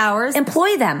those hours.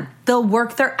 Employ them. They'll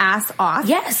work their ass off.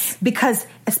 Yes. Because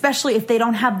especially if they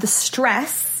don't have the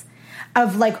stress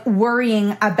of like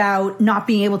worrying about not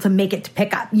being able to make it to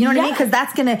pick up. You know what I mean? Because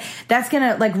that's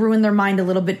gonna like ruin their mind a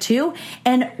little bit too.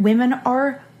 And women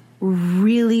are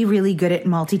really, really good at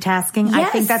multitasking. Yes.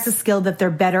 I think that's a skill that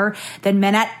they're better than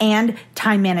men at, and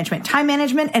time management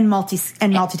and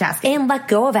multitasking. And let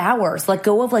go of hours. Let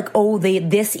go of like, oh,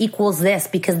 this equals this,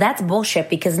 because that's bullshit.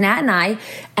 Because Nat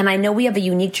and I know we have a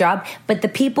unique job, but the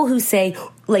people who say,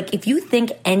 like, if you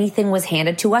think anything was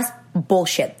handed to us,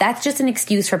 bullshit. That's just an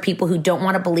excuse for people who don't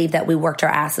want to believe that we worked our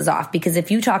asses off. Because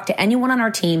if you talk to anyone on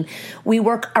our team, we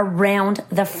work around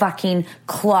the fucking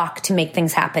clock to make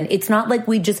things happen. It's not like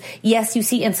we just, yes, you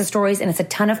see Insta stories and it's a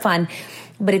ton of fun.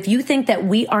 But if you think that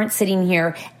we aren't sitting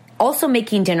here also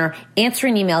making dinner,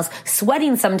 answering emails,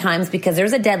 sweating sometimes because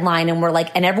there's a deadline and we're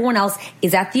like, and everyone else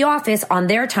is at the office on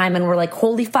their time and we're like,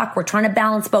 holy fuck, we're trying to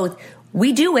balance both.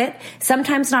 We do it.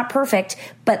 Sometimes not perfect,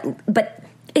 but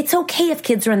it's okay if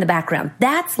kids are in the background.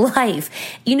 That's life.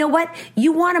 You know what?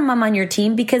 You want a mom on your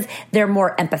team because they're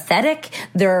more empathetic.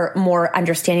 They're more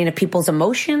understanding of people's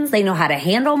emotions. They know how to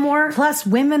handle more. Plus,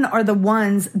 women are the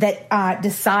ones that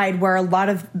decide where a lot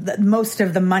of most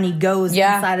of the money goes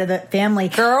inside of the family.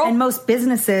 Girl. And most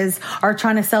businesses are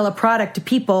trying to sell a product to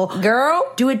people.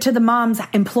 Girl. Do it to the moms,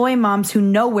 employ moms who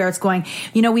know where it's going.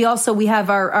 You know, we have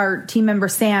our team member,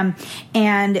 Sam,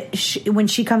 and when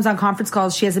she comes on conference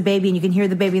calls, she has a baby and you can hear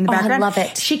the baby in the background. I love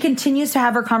it. She continues to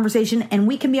have her conversation, and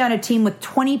we can be on a team with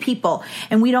 20 people,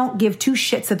 and we don't give two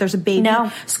shits that there's a baby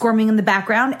squirming in the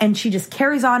background, and she just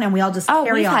carries on, and we all just carry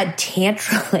on. We've had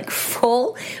tantrum, like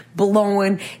full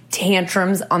blown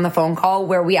tantrums on the phone call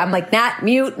where I'm like, Nat,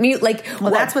 mute. Like,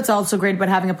 well, that's what's also great about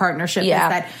having a partnership is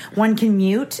that one can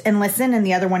mute and listen and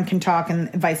the other one can talk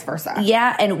and vice versa.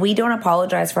 Yeah. And we don't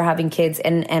apologize for having kids.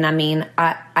 And I mean,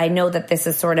 I know that this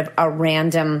is sort of a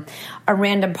random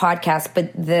podcast,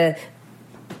 but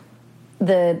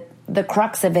the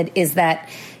crux of it is that,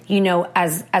 you know,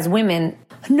 as women,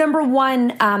 number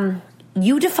one,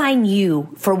 you define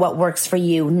you for what works for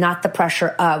you, not the pressure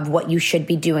of what you should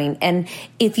be doing. And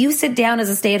if you sit down as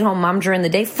a stay-at-home mom during the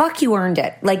day, fuck, you earned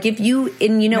it. Like if you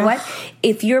know what?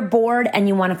 If you're bored and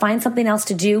you want to find something else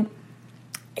to do,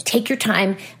 take your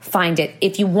time, find it.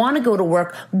 If you want to go to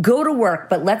work,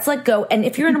 but let's let go. And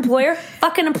if you're an employer,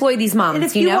 fucking employ these moms. And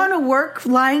if you want to work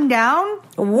lying down,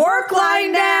 work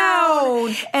lying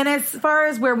down. And as far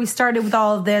as where we started with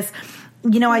all of this,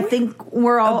 you know, I think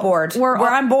we're all bored.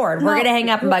 I'm bored. We're going to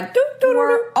hang up and like,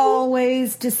 we're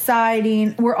always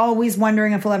deciding. We're always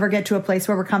wondering if we'll ever get to a place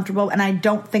where we're comfortable. And I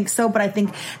don't think so. But I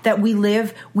think that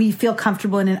we feel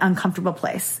comfortable in an uncomfortable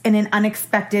place, in an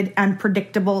unexpected,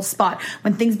 unpredictable spot.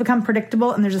 When things become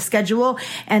predictable and there's a schedule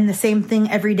and the same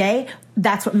thing every day,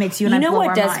 that's what makes you and I blow our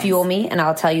minds. You know what does fuel me? And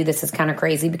I'll tell you, this is kind of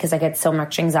crazy because I get so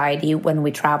much anxiety when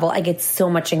we travel. I get so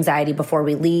much anxiety before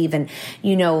we leave. And,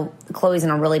 you know, Chloe's in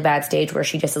a really bad stage where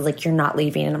she just is like, you're not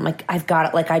leaving. And I'm like, I've got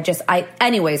it. Like,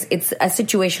 anyways, it's a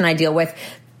situation I deal with.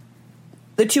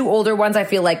 The two older ones, I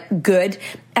feel like good.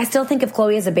 I still think of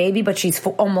Chloe as a baby, but she's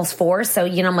almost 4. So,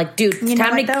 you know, I'm like, dude,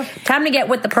 time to get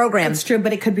with the program. It's true,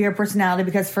 but it could be her personality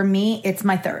because for me, it's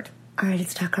my third. All right,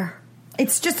 it's Tucker.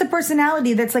 It's just a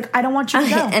personality that's like, I don't want you to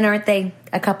go. And aren't they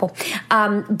a couple?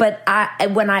 But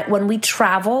when we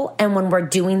travel and when we're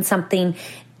doing something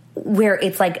where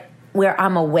it's like where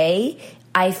I'm away,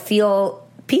 I feel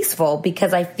peaceful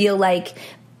because I feel like,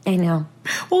 I know.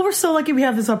 Well, we're so lucky we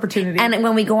have this opportunity. And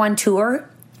when we go on tour,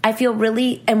 I feel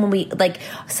really, and when we, like,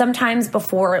 sometimes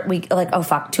before we, like, oh,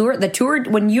 fuck, the tour,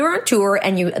 when you're on tour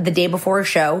and the day before a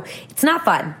show, it's not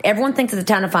fun. Everyone thinks it's a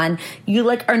ton of fun. You,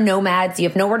 like, are nomads. You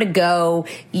have nowhere to go.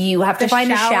 You have to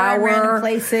find a shower. Random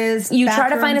places. You try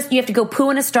to find you have to go poo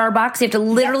in a Starbucks. You have to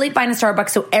literally find a Starbucks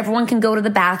so everyone can go to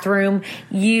the bathroom.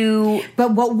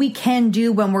 But what we can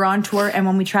do when we're on tour and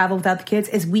when we travel without the kids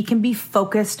is we can be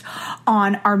focused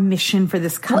on our mission for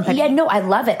this company. Well, yeah, no, I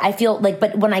love it. I feel like,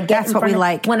 but when I get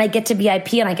when I get to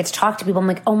VIP and I get to talk to people, I'm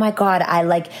like, oh my God,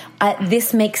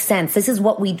 this makes sense. This is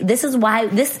why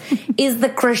this is the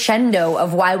crescendo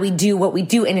of why we do what we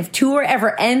do. And if tour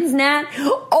ever ends, Nat,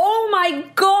 oh my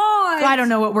God. I don't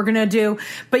know what we're going to do,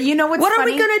 but you know what's funny? What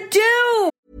are we going to do?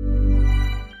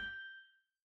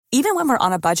 Even when we're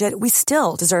on a budget, we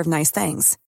still deserve nice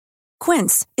things.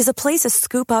 Quince is a place to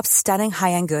scoop up stunning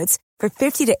high-end goods for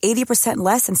 50 to 80%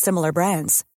 less than similar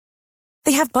brands.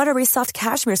 They have buttery soft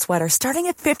cashmere sweaters starting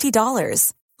at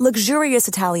 $50, luxurious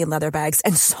Italian leather bags,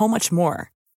 and so much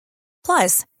more.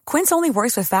 Plus, Quince only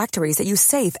works with factories that use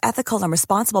safe, ethical, and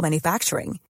responsible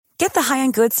manufacturing. Get the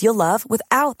high-end goods you'll love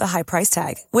without the high price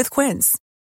tag with Quince.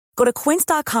 Go to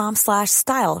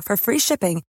quince.com/style for free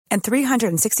shipping and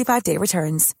 365-day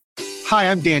returns.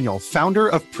 Hi, I'm Daniel, founder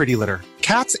of Pretty Litter.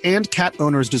 Cats and cat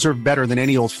owners deserve better than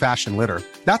any old-fashioned litter.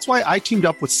 That's why I teamed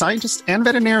up with scientists and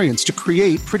veterinarians to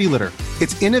create Pretty Litter.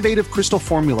 Its innovative crystal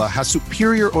formula has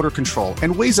superior odor control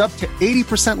and weighs up to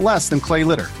 80% less than clay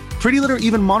litter. Pretty Litter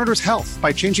even monitors health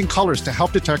by changing colors to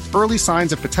help detect early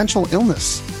signs of potential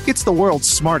illness. It's the world's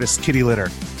smartest kitty litter.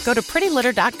 Go to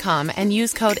prettylitter.com and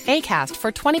use code ACAST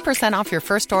for 20% off your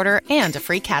first order and a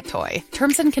free cat toy.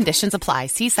 Terms and conditions apply.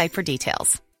 See site for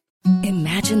details.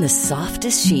 Imagine the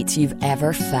softest sheets you've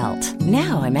ever felt.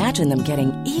 Now imagine them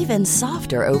getting even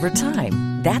softer over time.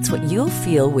 That's what you'll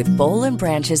feel with Boll &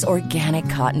 Branch's organic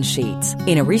cotton sheets.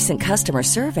 In a recent customer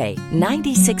survey,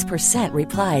 96%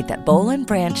 replied that Boll &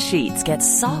 Branch sheets get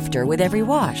softer with every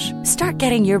wash. Start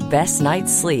getting your best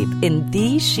night's sleep in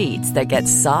these sheets that get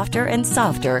softer and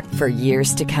softer for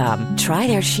years to come. Try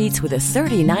their sheets with a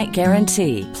 30-night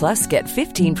guarantee. Plus, get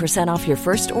 15% off your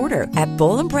first order at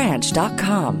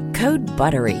bollandbranch.com. Code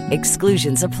BUTTERY.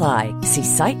 Exclusions apply. See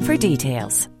site for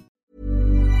details.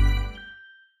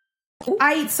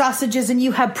 I eat sausages and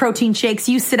you have protein shakes.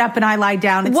 You sit up and I lie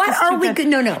down. It's what are we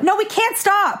going to... No, we can't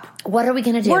stop. What are we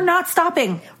going to do? We're not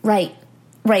stopping. Right.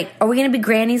 Are we going to be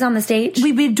grannies on the stage?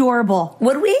 We'd be adorable.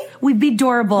 Would we? We'd be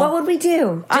adorable. What would we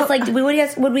do?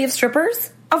 Just would we have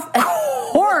strippers? Of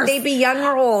course. Would they be young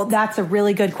or old? That's a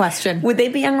really good question. Would they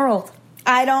be young or old?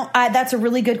 That's a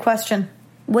really good question.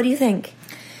 What do you think?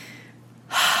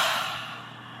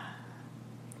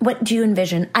 What do you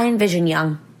envision? I envision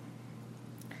young.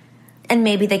 And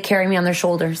maybe they carry me on their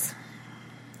shoulders.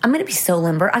 I'm going to be so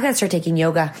limber. I got to start taking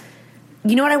yoga.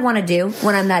 You know what I want to do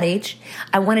when I'm that age?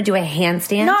 I want to do a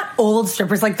handstand. Not old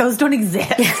strippers. Like, those don't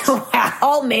exist.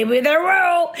 Oh, maybe there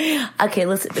will. Okay,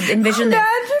 let's envision this.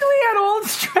 Imagine we had old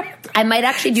strippers. I might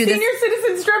actually do this. Senior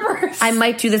citizen strippers. I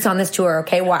might do this on this tour,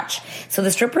 okay? Watch. So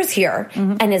the stripper's here,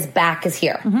 and his back is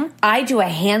here. I do a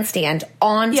handstand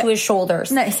onto his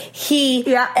shoulders. Nice.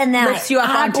 And then lifts you up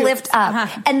I onto lift up.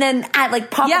 And then I, like,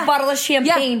 pop a bottle of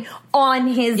champagne on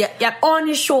his on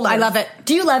his shoulders. I love it.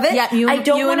 Do you love it? Yeah, you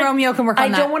and Romeo can work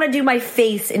on that. I don't want to do my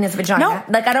face in his vagina. No.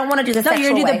 Like, I don't want to do the sexual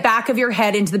you're going to do way. the back of your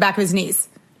head into the back of his knees.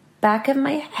 Back of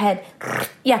my head.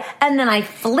 Yeah. And then I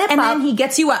flip and up. And then he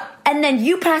gets you up. And then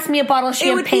you pass me a bottle of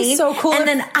champagne. It would be so cool. And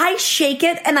then I shake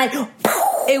it and I...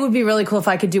 It would be really cool if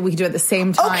we could do it at the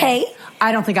same time. Okay.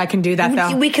 I don't think I can do that,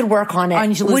 though. We could work on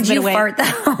it. Would you fart,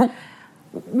 though?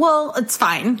 Well, it's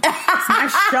fine. It's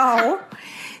my show.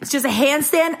 It's just a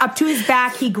handstand up to his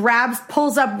back. He grabs,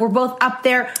 pulls up. We're both up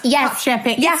there. Yes. Pop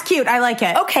champagne. Yeah. It's cute. I like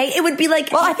it. Okay. It would be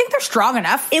like... Well, I think they're strong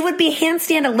enough. It would be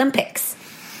handstand Olympics.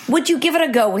 Would you give it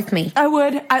a go with me? I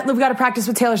would. We've got to practice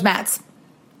with Taylor's mats.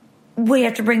 We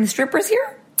have to bring the strippers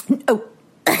here? Oh.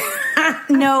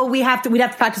 No, we'd have to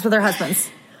practice with our husbands.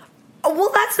 Oh,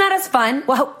 well, that's not as fun.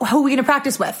 Well, who are we going to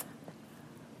practice with?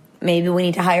 Maybe we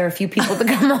need to hire a few people to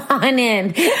come on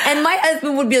in. And my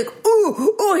husband would be like,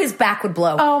 ooh, his back would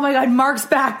blow. Oh my God, Mark's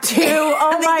back too.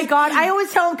 Oh my God. I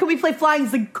always tell him, can we play flying?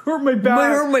 He's like, hurt my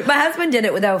back. My husband did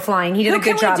it without flying. He did a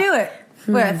good job. Who can we do it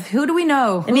with? Who do we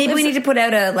know? Maybe we need to put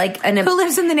out who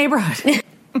lives in the neighborhood?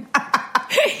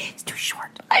 It's too short.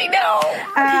 I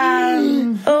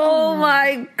know. Oh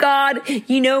my God.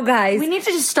 You know, guys. We need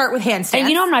to just start with handstands. And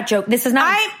you know I'm not joking. This is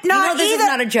not this is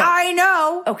not a joke. I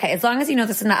know. Okay, as long as you know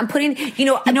this is not. I'm putting,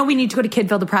 I know we need to go to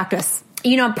Kidville to practice.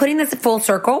 I'm putting this full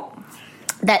circle.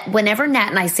 That whenever Nat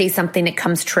and I say something, it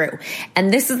comes true.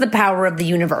 And this is the power of the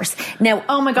universe. Now,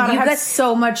 oh my God, I have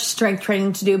so much strength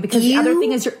training to do because the other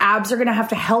thing is your abs are going to have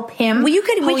to help him pull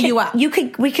you up.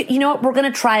 We could, you know what? We're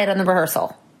going to try it on the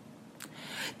rehearsal.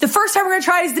 The first time we're going to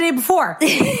try it is the day before.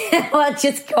 Well,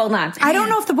 just hold on. I don't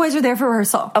know if the boys are there for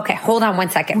rehearsal. Okay, hold on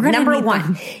one second. Number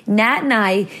one, Nat and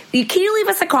I, can you leave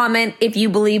us a comment if you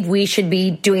believe we should be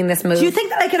doing this move? Do you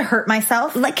think that I could hurt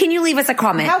myself? Like, can you leave us a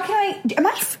comment? How can I,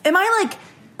 am I like...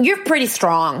 You're pretty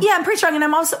strong. Yeah, I'm pretty strong, and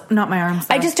I'm also... Not my arms,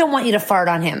 though. I just don't want you to fart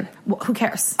on him. Well, who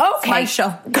cares? Okay. It's my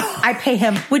show. I pay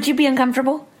him. Would you be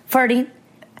uncomfortable farting?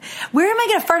 Where am I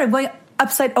going to fart? I'm going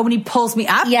upside... Oh, when he pulls me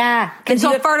up? Yeah. And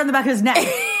so I'll fart on the back of his neck.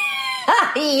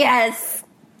 Yes.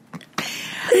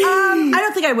 I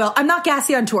don't think I will. I'm not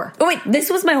gassy on tour. Oh, wait, this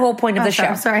was my whole point of the show.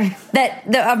 I'm sorry.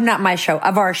 Of not my show,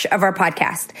 of our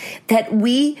podcast. That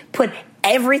we put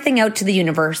everything out to the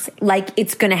universe like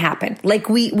it's going to happen. Like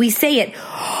we say it.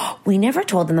 We never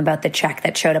told them about the check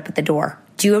that showed up at the door.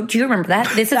 Do you remember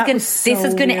that? This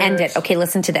is going to end it. Okay,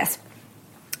 listen to this.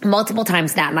 Multiple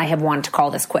times Nat and I have wanted to call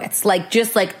this quits. Like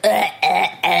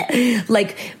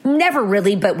never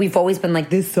really, but we've always been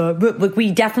like this. Like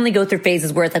we definitely go through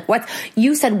phases where it's like,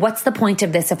 what's the point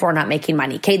of this if we're not making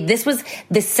money? Okay, this was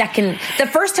the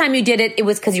first time you did it, it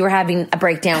was because you were having a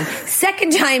breakdown.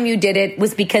 Second time you did it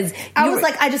was because I was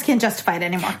like, I just can't justify it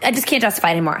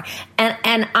anymore.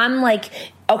 And I'm like,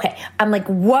 okay,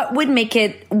 what would make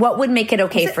it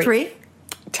okay for you? 3?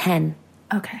 10.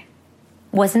 Okay.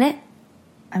 Wasn't it?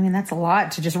 I mean, that's a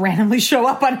lot to just randomly show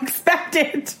up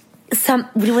unexpected.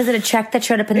 Was it a check that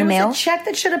showed up in the mail? It was a check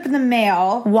that showed up in the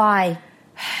mail. Why?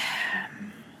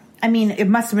 I mean, it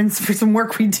must have been for some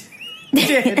work we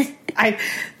did.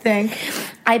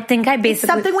 I think I basically...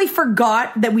 Something we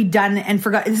forgot that we'd done and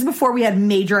forgot. This is before we had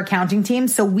major accounting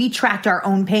teams, so we tracked our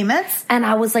own payments. And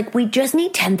I was like, we just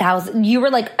need $10,000. You were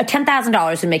like,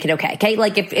 $10,000 would make it okay. Okay?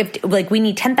 Like, if we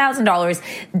need $10,000,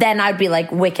 then I'd be like,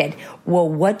 wicked. Well,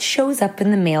 what shows up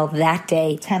in the mail that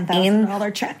day?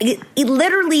 $10,000 check. It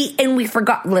literally, and we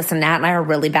forgot. Listen, Nat and I are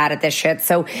really bad at this shit.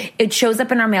 So it shows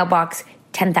up in our mailbox,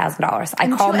 $10,000. I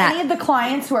call Nat. Any of the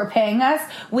clients who are paying us,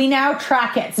 we now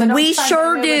track it. So we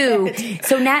sure do.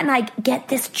 So Nat and I get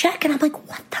this check, and I'm like,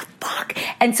 what the fuck?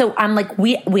 And so I'm like,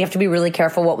 we have to be really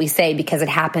careful what we say because it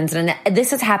happens. And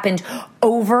this has happened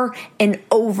over and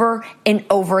over and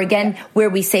over again where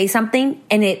we say something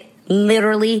and it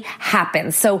literally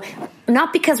happens. So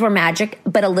not because we're magic,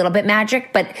 but a little bit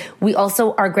magic. But we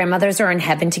also, our grandmothers are in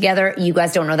heaven together. You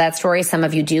guys don't know that story. Some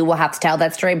of you do. We'll have to tell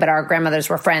that story. But our grandmothers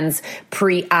were friends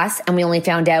pre-us. And we only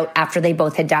found out after they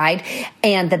both had died.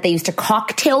 And that they used to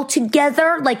cocktail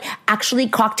together. Like actually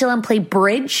cocktail and play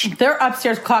bridge. They're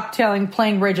upstairs cocktailing,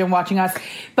 playing bridge and watching us.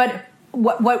 But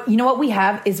what you know what we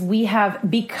have is we have...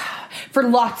 for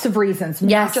lots of reasons.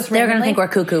 Yes, not just they're going to randomly. think we're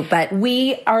cuckoo, but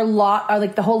We are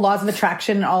like the whole laws of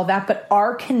attraction and all of that, but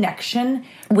our connection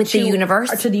with the universe,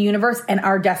 to the universe and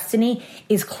our destiny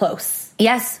is close.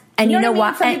 Yes. And you know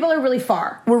what? Some people are really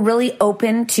far. We're really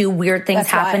open to weird things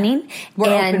happening. We're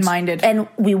open-minded. And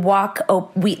we walk,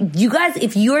 you guys,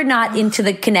 if you're not into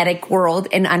the kinetic world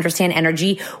and understand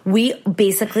energy, we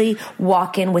basically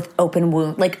walk in with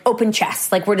open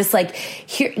chests. Like we're just like,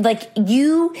 here,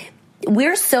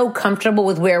 we're so comfortable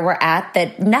with where we're at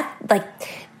that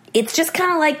it's just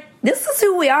kind of like, this is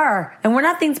who we are, and we're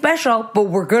nothing special, but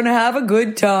we're going to have a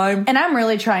good time. And I'm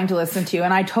really trying to listen to you,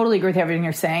 and I totally agree with everything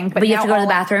you're saying. But you have to go to the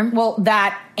bathroom? Well,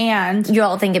 that and... You're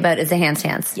all thinking about is the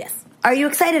handstands. Yes. Are you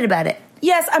excited about it?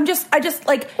 Yes, I just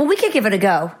like... Well, we could give it a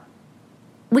go.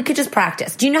 We could just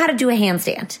practice. Do you know how to do a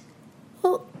handstand?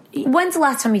 Well, when's the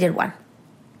last time you did one?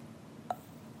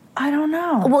 I don't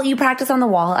know. Well, you practice on the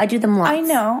wall. I do them once. I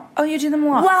know. Oh, you do them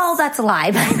once. Well, that's a lie.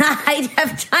 I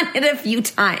have done it a few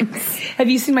times. Have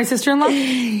you seen my sister-in-law?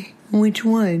 Which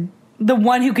one? The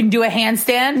one who can do a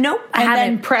handstand? Nope, I haven't.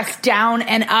 Then press down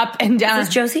and up and down. Is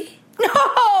this Josie? No!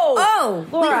 Oh!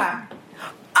 Laura.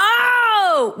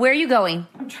 Oh! Where are you going?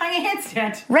 I'm trying a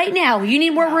handstand. Right now. You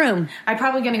need more room. I'm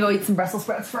probably going to go eat some Brussels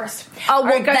sprouts first. Oh,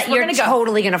 well, right, guys, you're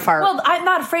totally going to fart. Well, I'm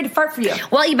not afraid to fart for you.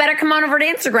 Well, you better come on over to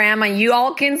Instagram and you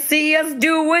all can see us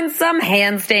doing some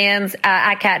handstands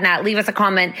at CatNat. Leave us a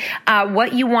comment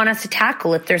what you want us to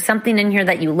tackle. If there's something in here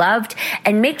that you loved.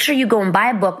 And make sure you go and buy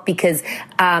a book because...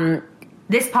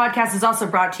 this podcast is also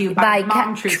brought to you by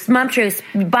Mom Truth. Mom Truth.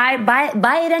 Buy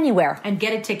it anywhere. And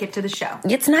get a ticket to the show.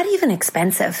 It's not even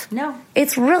expensive. No.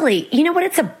 It's really, you know what?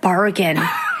 It's a bargain.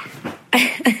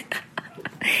 It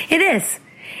is.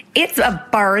 It's a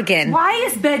bargain. Why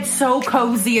is bed so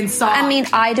cozy and soft? I mean,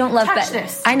 I don't love Touch bed.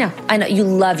 this. I know. You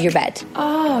love your bed.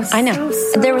 Oh, I know.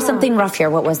 So there was something rough here.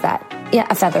 What was that? Yeah,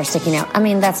 a feather sticking out. I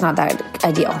mean, that's not that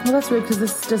ideal. Well, that's weird because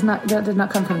that did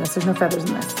not come from this. There's no feathers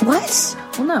in this. What?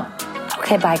 Well, no.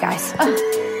 Okay, bye, guys.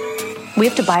 We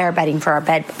have to buy our bedding for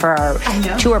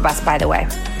our tour bus, by the way.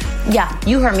 Yeah,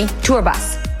 you heard me. Tour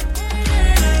bus.